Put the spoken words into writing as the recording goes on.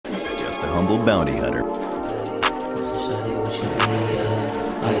just a humble bounty hunter.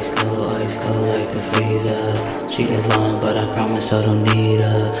 Ice cold like the freezer. She divine, but I promise I don't need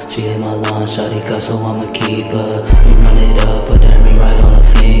her. She hit my line, shawty got, so I'ma keep her. We run it up, put that ring right on her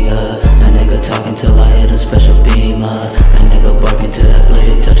finger. That nigga talking till I hit a special beamer. That nigga barking till that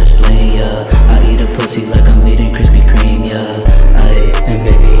blade touch a spleen, yeah. I eat a pussy like I'm eating Krispy Kreme, yeah. Ayy, and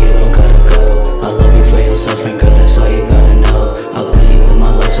baby, you don't gotta go. I love you for your suffering, girl, that's all you gotta know. I'll put you in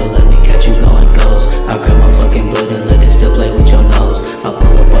my life, so let me catch you going ghost. I grab my fucking blood and let it still play with your nose. I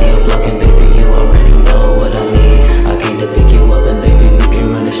pull up on your block and baby, you already know what I need. I came to pick you up and baby, we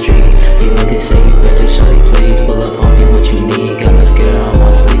can run the streets. You niggas say you busy, shawty, please pull up on me, what you need. Got my mascara on my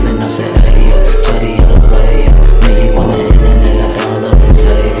sleeve and I said, hey, yeah, shawty, I don't play, yeah. Now you on the internet, I download and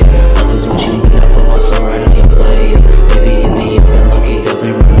save, yeah. Love is what you need, I put my soul right on your play, yeah. Baby, hit me up and lock it up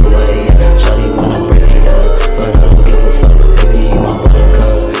and run away, yeah. Shawty wanna break it up, but I don't give a fuck. Baby, you my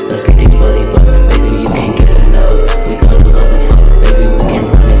buttercup, let's get these bloody butts. Baby, you can't get enough, we gotta love and fuck. Baby, we can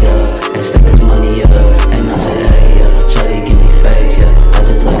run it up and stack this money up. And I said, hey, yeah, shawty, give me face, yeah. I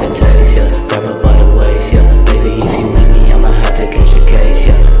just like a taste, yeah. Grab her by the waist, yeah. Baby, if you leave me, I'ma have to catch the case,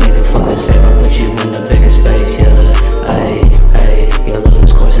 yeah. Nigga, fucking save, I put you in the bigger space, yeah. Hey, your love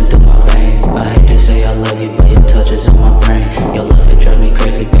is coursing through my veins. I hate to say I love you, but your touch is on my brain. Your love, it drives me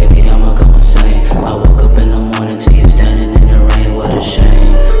crazy, baby, I'ma go insane. I woke up in the morning till you standing in the rain, what a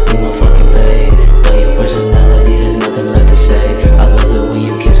shame. You my fucking babe, but your personality, there's nothing left to say. I love it when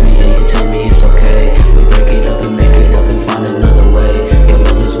you kiss me and you tell me it's okay. We break it up and make it up and find another way. Your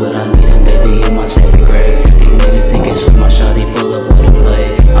love is what I need and baby, you're my saving grace. These niggas think it's sweet, my shawty pull up with a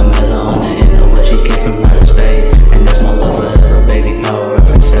blade. I met her on the internet, but she came from outer space. And that's my love forever, baby, power up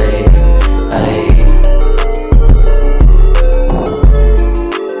and save. Ayy.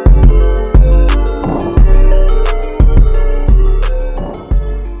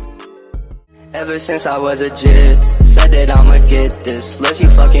 Ever since I was a jit, said that I'ma get this. Unless you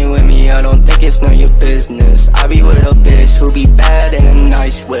fucking with me, I don't think it's none of your business. I be with a bitch who be bad in a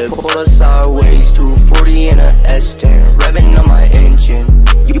nice whip. Pull her sideways, 240 in a S10, revving on my engine.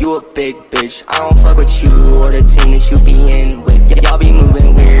 You a big bitch, I don't fuck with you or the team that you be in with. Y'all be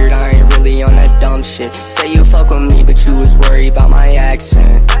moving weird, I ain't really on that dumb shit. Say you fuck with me, but you was worried about my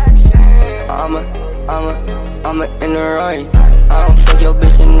accent. I'm in the right. I don't fuck your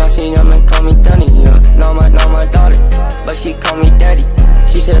bitch and now she call me Dunny, yeah. Know my daughter, but she call me daddy.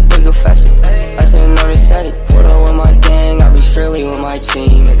 She said bigger faster, I said no, it's daddy. Put her with my gang, I be strictly with my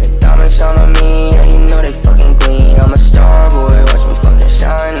team. And the diamonds shine on me, and you know they fucking gleam. I'm a star boy, watch me fucking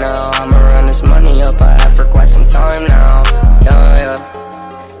shine now. I'ma run this money up, I have for quite some time now. Yeah.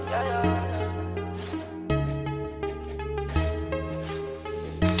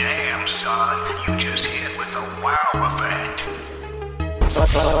 Damn, son, you just hit with the wow effect.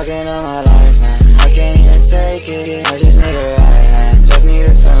 Fucking on my life, man. I can't even take it. I just need a right hand, just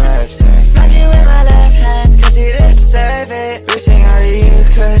needed some rest. Smack you with my left hand, cause you deserve it. Reaching out to you,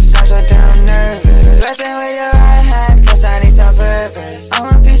 cause I'm so damn nervous. Lifting with your right hand, cause I need some purpose.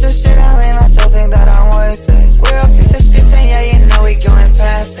 I'm a piece of shit, I made myself think that I'm worthless. We're a piece of shit, and yeah, you know we going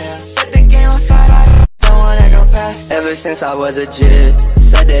past it. Set the game on fire, I don't wanna go past it. Ever since I was a jit,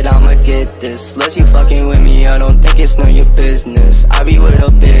 said that I'ma get this. Unless you fucking with me, I don't think it's none of your business. I be with a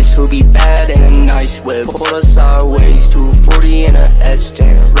bitch who be bad in a nice whip. Pull her sideways, 240 in a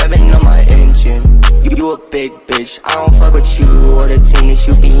S10, revving on my engine. You a big bitch, I don't fuck with you or the team that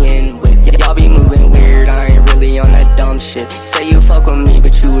you be in with. Y'all be moving weird, I ain't really on that dumb shit. Say you fuck with me,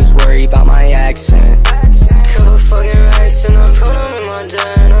 but